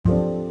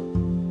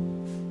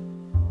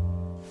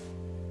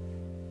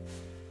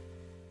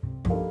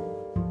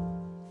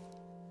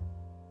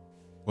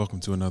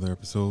Welcome to another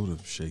episode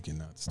of Shaken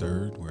Not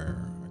Stirred,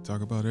 where I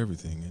talk about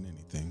everything and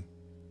anything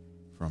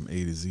from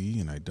A to Z,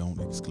 and I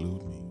don't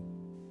exclude me.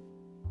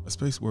 A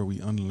space where we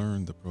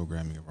unlearn the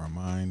programming of our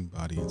mind,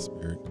 body, and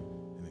spirit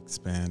and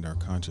expand our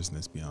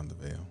consciousness beyond the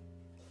veil.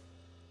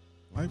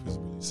 Life is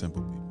really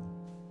simple, people.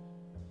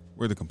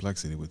 We're the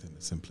complexity within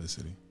the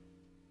simplicity.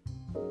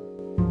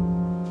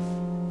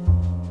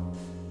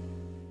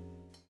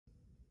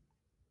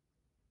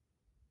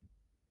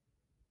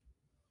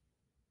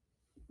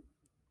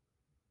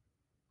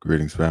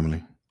 Greetings,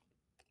 family.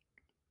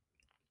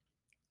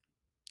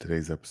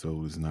 Today's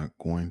episode is not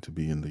going to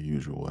be in the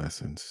usual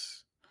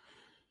essence.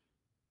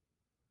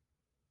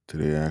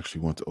 Today, I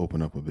actually want to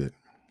open up a bit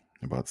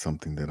about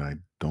something that I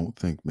don't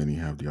think many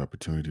have the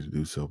opportunity to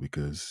do so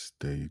because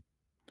they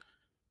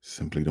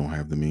simply don't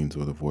have the means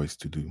or the voice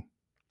to do.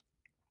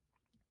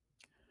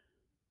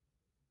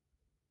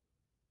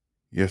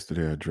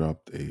 Yesterday, I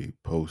dropped a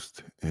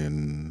post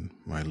in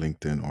my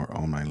LinkedIn or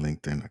on my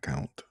LinkedIn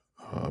account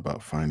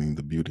about finding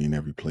the beauty in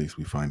every place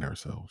we find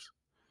ourselves.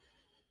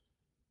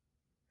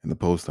 In the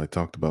post, I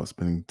talked about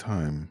spending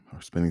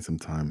some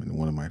time in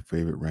one of my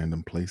favorite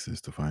random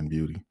places to find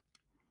beauty,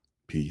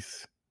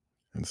 peace,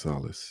 and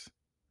solace.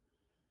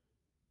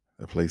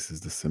 That place is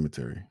the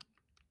cemetery.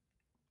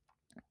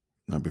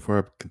 Now, before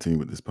I continue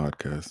with this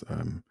podcast,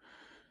 I'm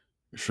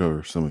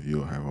sure some of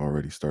you have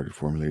already started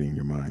formulating in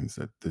your minds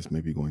that this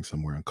may be going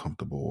somewhere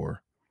uncomfortable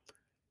or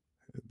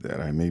that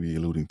I may be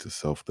alluding to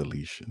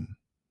self-deletion.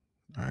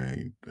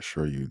 I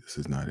assure you this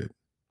is not it.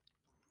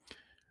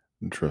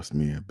 And trust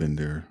me, I've been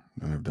there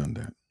and I've done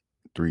that.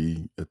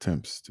 3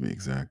 attempts to be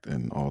exact,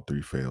 and all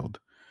 3 failed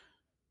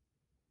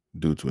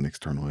due to an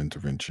external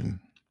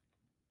intervention.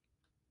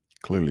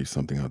 Clearly,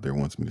 something out there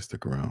wants me to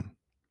stick around.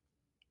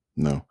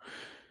 No.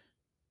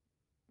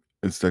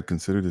 Instead,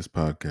 consider this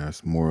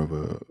podcast more of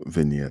a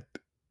vignette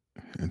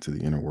into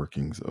the inner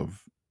workings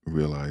of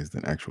realized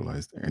and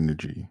actualized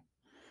energy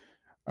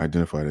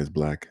identified as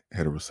Black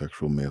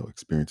heterosexual male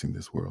experiencing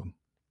this world.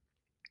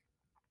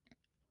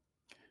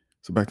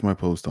 So back to my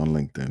post on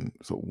LinkedIn.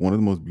 So one of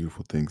the most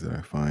beautiful things that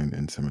I find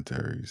in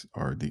cemeteries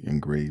are the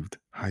engraved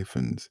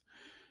hyphens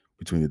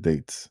between the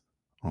dates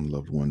on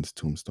loved ones'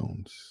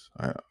 tombstones.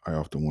 I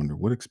often wonder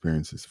what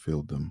experiences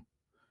filled them.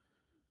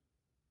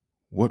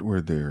 What were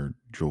their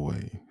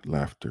joy,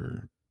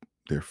 laughter,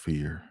 their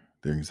fear,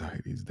 their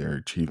anxieties, their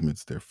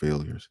achievements, their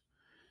failures,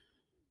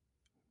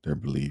 their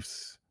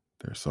beliefs,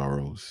 their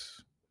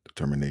sorrows,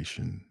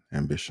 determination,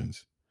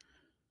 ambitions,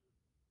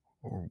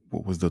 or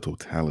what was the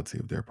totality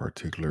of their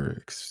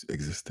particular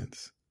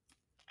existence?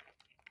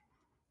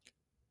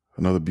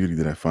 Another beauty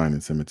that I find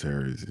in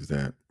cemeteries is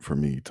that, for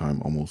me, time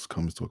almost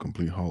comes to a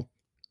complete halt,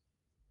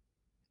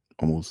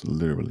 almost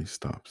literally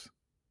stops.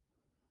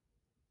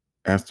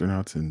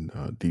 Astronauts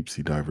and deep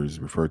sea divers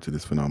refer to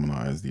this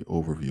phenomenon as the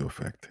overview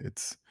effect.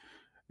 It's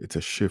a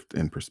shift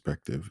in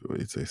perspective.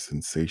 It's a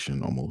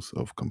sensation almost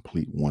of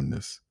complete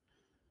oneness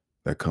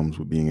that comes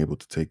with being able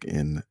to take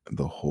in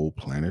the whole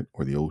planet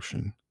or the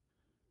ocean,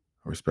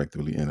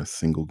 respectively, in a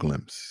single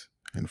glimpse.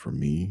 And for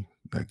me,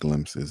 that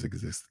glimpse is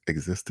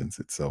existence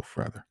itself,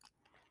 rather.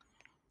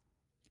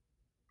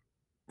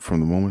 From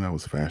the moment I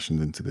was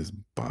fashioned into this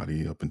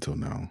body up until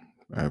now,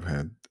 I've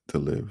had to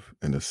live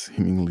in a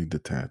seemingly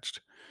detached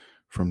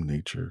from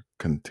nature,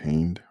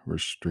 contained,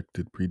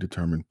 restricted,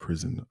 predetermined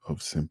prison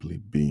of simply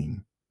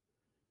being.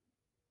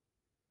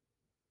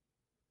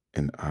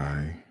 And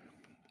I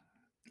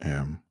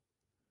am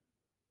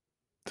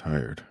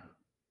tired.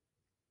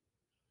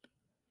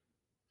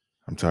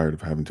 I'm tired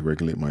of having to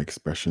regulate my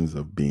expressions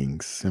of being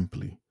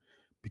simply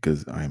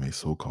because I am a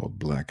so called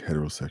Black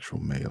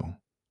heterosexual male.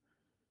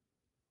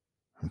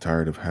 I'm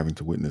tired of having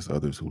to witness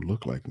others who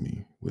look like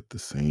me with the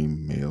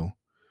same male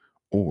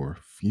or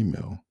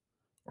female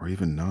or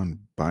even non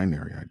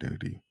binary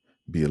identity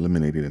be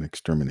eliminated and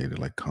exterminated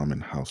like common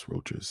house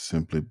roaches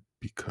simply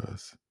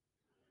because.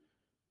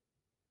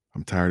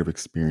 I'm tired of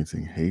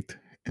experiencing hate,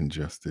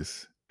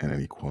 injustice, and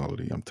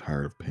inequality. I'm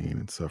tired of pain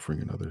and suffering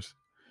in others.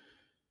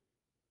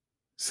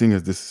 Seeing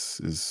as this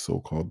is so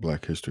called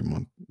Black History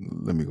Month,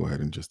 let me go ahead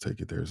and just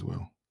take it there as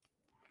well.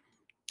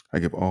 I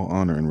give all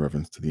honor and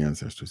reverence to the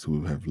ancestors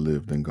who have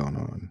lived and gone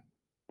on.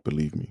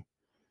 Believe me,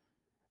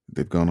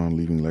 they've gone on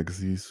leaving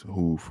legacies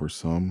who, for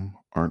some,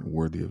 aren't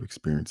worthy of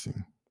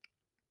experiencing.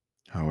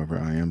 However,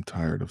 I am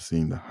tired of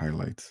seeing the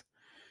highlights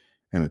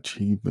and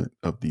achievement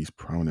of these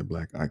prominent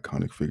Black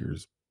iconic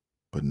figures,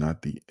 but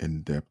not the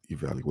in depth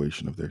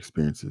evaluation of their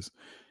experiences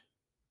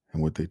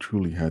and what they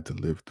truly had to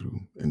live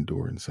through,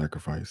 endure, and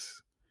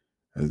sacrifice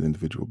as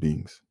individual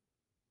beings.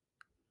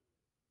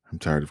 I'm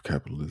tired of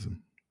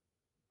capitalism.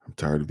 I'm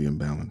tired of the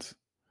imbalance.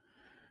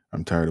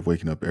 I'm tired of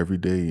waking up every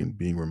day and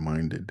being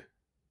reminded.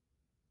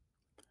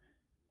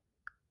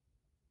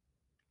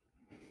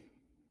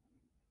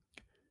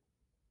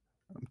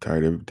 I'm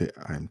tired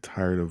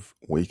of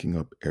waking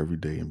up every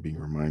day and being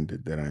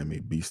reminded that I am a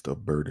beast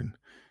of burden,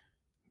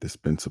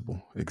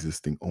 dispensable,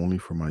 existing only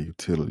for my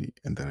utility,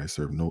 and that I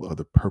serve no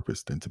other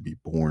purpose than to be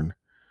born,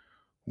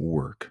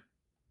 work,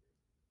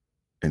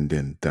 and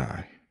then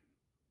die.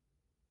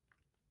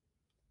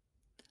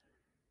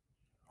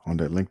 On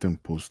that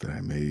LinkedIn post that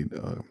I made,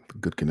 a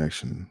good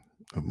connection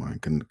of mine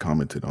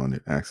commented on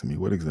it, asking me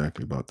what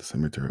exactly about the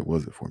cemetery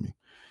was it for me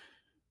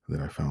that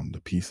I found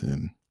the peace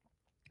in,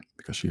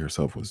 because she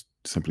herself was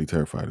simply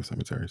terrified of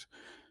cemeteries.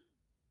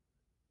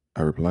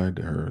 I replied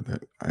to her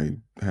that I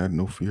had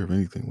no fear of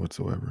anything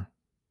whatsoever.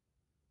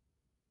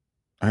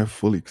 I have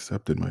fully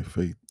accepted my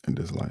fate in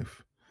this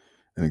life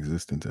and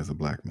existence as a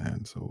black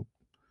man, so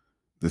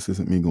this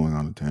isn't me going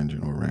on a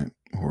tangent or rant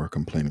or a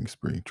complaining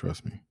spree,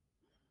 trust me.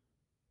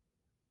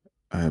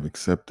 I have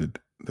accepted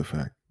the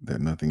fact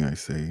that nothing I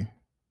say,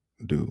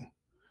 do,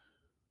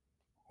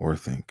 or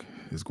think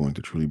is going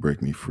to truly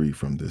break me free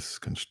from this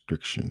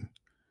constriction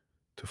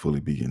to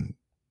fully be, and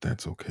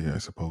that's okay, I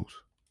suppose.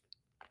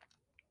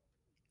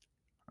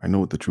 I know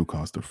what the true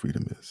cost of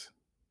freedom is.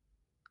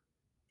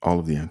 All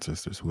of the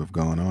ancestors who have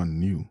gone on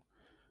knew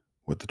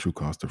what the true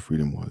cost of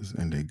freedom was,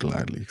 and they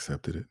gladly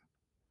accepted it.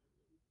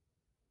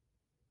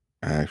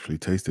 I actually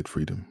tasted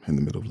freedom in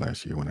the middle of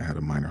last year when I had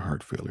a minor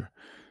heart failure,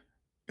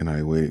 and I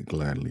await it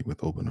gladly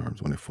with open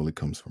arms when it fully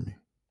comes for me.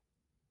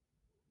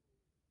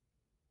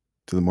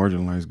 To the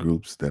marginalized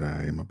groups that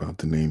I am about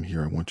to name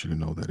here, I want you to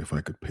know that if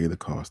I could pay the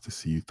cost to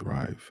see you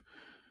thrive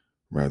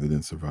rather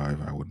than survive,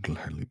 I would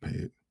gladly pay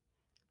it.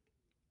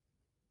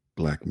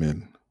 Black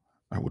men,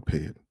 I would pay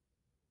it.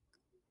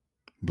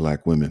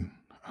 Black women,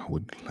 I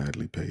would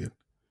gladly pay it.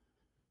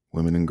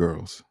 Women and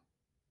girls,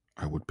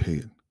 I would pay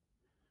it.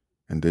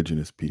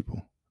 Indigenous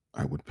people,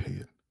 I would pay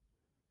it.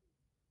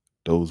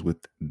 Those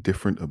with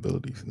different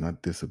abilities,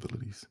 not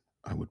disabilities,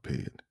 I would pay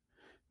it.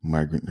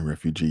 Migrant and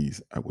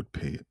refugees, I would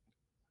pay it.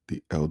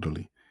 The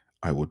elderly,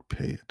 I would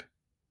pay it.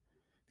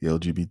 The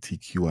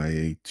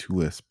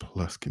LGBTQIA2S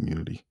plus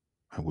community,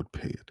 I would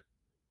pay it.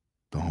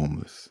 The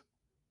homeless,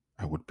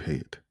 I would pay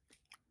it.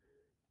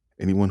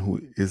 Anyone who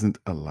isn't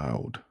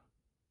allowed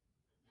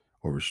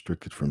or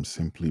restricted from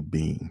simply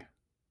being,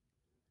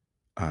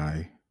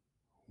 I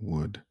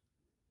would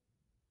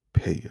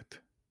pay it.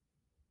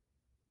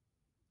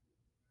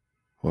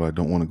 Well, I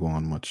don't want to go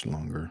on much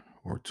longer,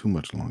 or too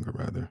much longer,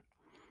 rather.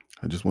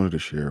 I just wanted to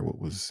share what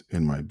was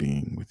in my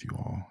being with you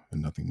all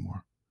and nothing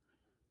more.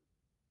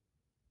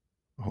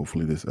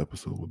 Hopefully, this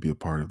episode will be a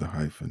part of the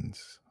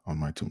hyphens on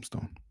my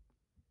tombstone.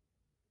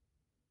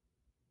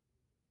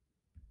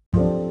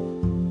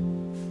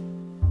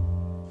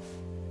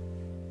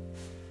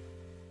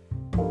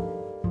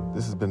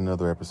 This has been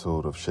another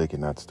episode of Shaken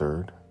Not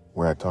Stirred,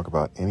 where I talk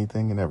about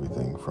anything and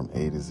everything from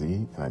A to Z,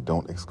 and I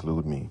don't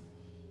exclude me.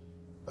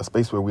 A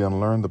space where we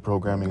unlearn the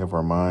programming of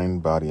our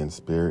mind, body, and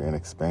spirit and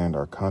expand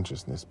our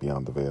consciousness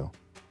beyond the veil.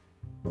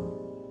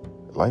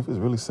 Life is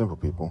really simple,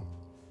 people.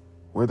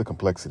 We're the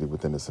complexity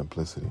within the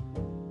simplicity.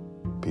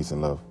 Peace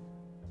and love.